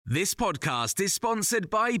This podcast is sponsored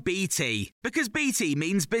by BT, because BT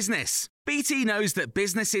means business. BT knows that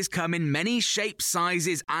businesses come in many shapes,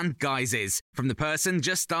 sizes and guises, from the person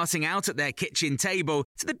just starting out at their kitchen table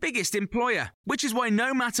to the biggest employer, which is why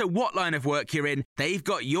no matter what line of work you're in, they've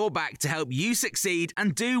got your back to help you succeed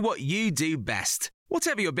and do what you do best.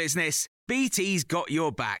 Whatever your business, BT's got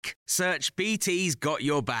your back. Search BT's got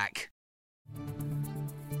your back.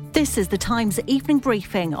 This is the Times evening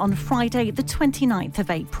briefing on Friday, the 29th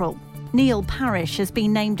of April. Neil Parish has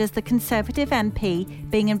been named as the Conservative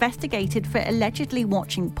MP being investigated for allegedly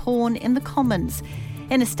watching porn in the Commons.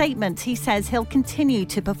 In a statement, he says he'll continue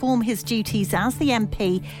to perform his duties as the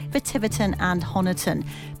MP for Tiverton and Honiton,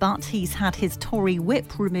 but he's had his Tory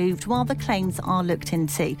whip removed while the claims are looked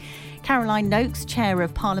into. Caroline Noakes, Chair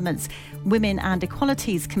of Parliament's Women and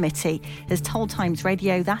Equalities Committee, has told Times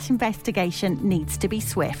Radio that investigation needs to be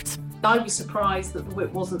swift. I was surprised that the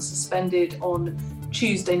whip wasn't suspended on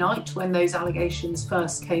Tuesday night when those allegations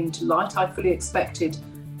first came to light. I fully expected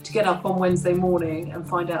to get up on Wednesday morning and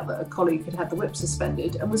find out that a colleague had had the whip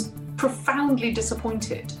suspended, and was profoundly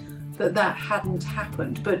disappointed that that hadn't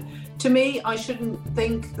happened. But to me, I shouldn't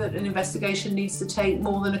think that an investigation needs to take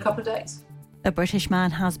more than a couple of days. A British man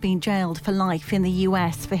has been jailed for life in the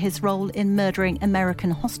US for his role in murdering American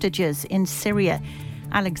hostages in Syria.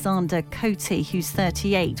 Alexander Coty, who's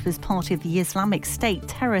 38, was part of the Islamic State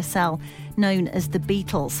terror cell known as the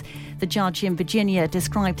Beatles. The judge in Virginia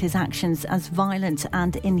described his actions as violent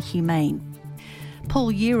and inhumane.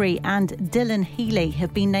 Paul Urey and Dylan Healy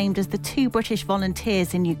have been named as the two British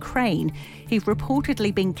volunteers in Ukraine who've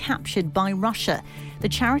reportedly been captured by Russia. The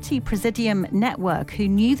charity Presidium Network, who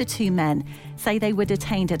knew the two men, say they were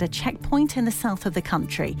detained at a checkpoint in the south of the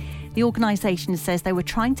country. The organisation says they were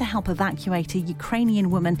trying to help evacuate a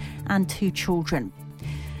Ukrainian woman and two children.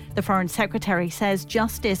 The Foreign Secretary says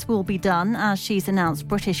justice will be done as she's announced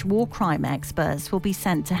British war crime experts will be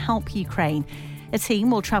sent to help Ukraine. A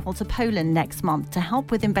team will travel to Poland next month to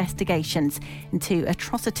help with investigations into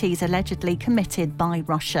atrocities allegedly committed by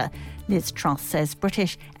Russia. Liz Truss says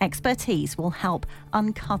British expertise will help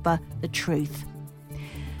uncover the truth.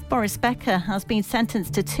 Boris Becker has been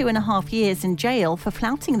sentenced to 2.5 years in jail for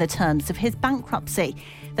flouting the terms of his bankruptcy.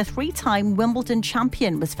 The three-time Wimbledon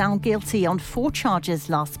champion was found guilty on 4 charges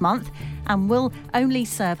last month and will only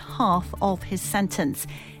serve half of his sentence.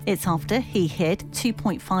 It's after he hid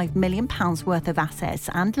 £2.5 million worth of assets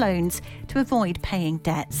and loans to avoid paying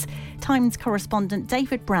debts. Times correspondent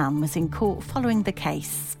David Brown was in court following the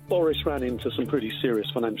case. Boris ran into some pretty serious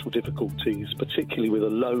financial difficulties, particularly with a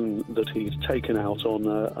loan that he's taken out on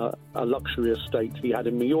a luxury estate he had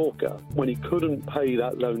in Mallorca. When he couldn't pay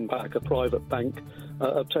that loan back, a private bank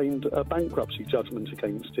obtained a bankruptcy judgment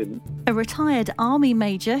against him. A retired army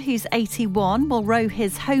major who's 81 will row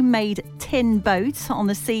his homemade tin boat on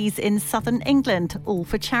the seas in southern England, all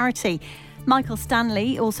for charity. Michael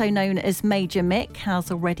Stanley, also known as Major Mick, has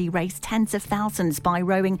already raised tens of thousands by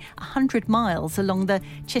rowing 100 miles along the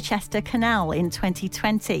Chichester Canal in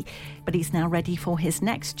 2020. But he's now ready for his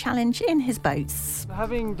next challenge in his boats.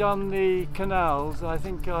 Having done the canals, I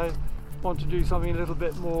think I want to do something a little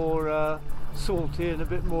bit more salty and a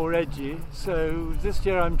bit more edgy. So this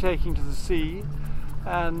year I'm taking to the sea,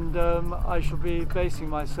 and I shall be basing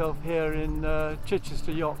myself here in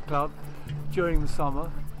Chichester Yacht Club during the summer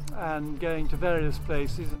and going to various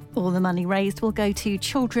places. All the money raised will go to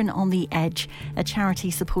Children on the Edge, a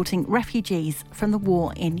charity supporting refugees from the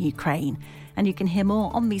war in Ukraine. And you can hear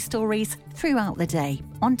more on these stories throughout the day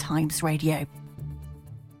on Times Radio.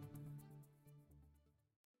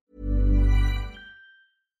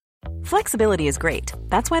 Flexibility is great.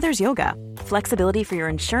 That's why there's yoga. Flexibility for your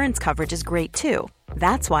insurance coverage is great too.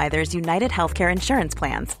 That's why there's United Healthcare Insurance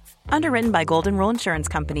Plans. Underwritten by Golden Rule Insurance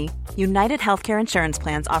Company, United Healthcare Insurance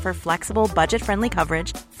Plans offer flexible, budget-friendly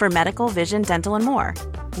coverage for medical, vision, dental, and more.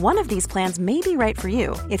 One of these plans may be right for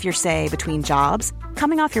you if you're, say, between jobs,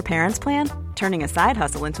 coming off your parents' plan, turning a side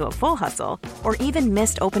hustle into a full hustle, or even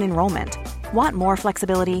missed open enrollment. Want more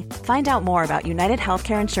flexibility? Find out more about United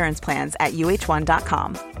Healthcare Insurance Plans at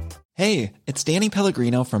uh1.com. Hey, it's Danny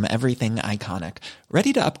Pellegrino from Everything Iconic.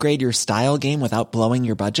 Ready to upgrade your style game without blowing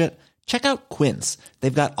your budget? Check out Quince.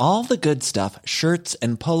 They've got all the good stuff, shirts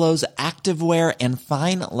and polos, activewear, and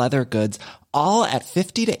fine leather goods, all at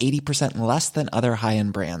 50 to 80% less than other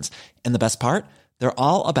high-end brands. And the best part? They're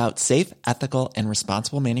all about safe, ethical, and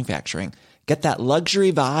responsible manufacturing. Get that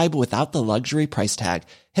luxury vibe without the luxury price tag.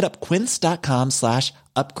 Hit up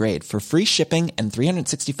quince.com/upgrade for free shipping and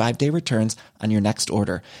 365-day returns on your next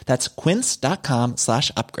order. That's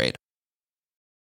quince.com/upgrade.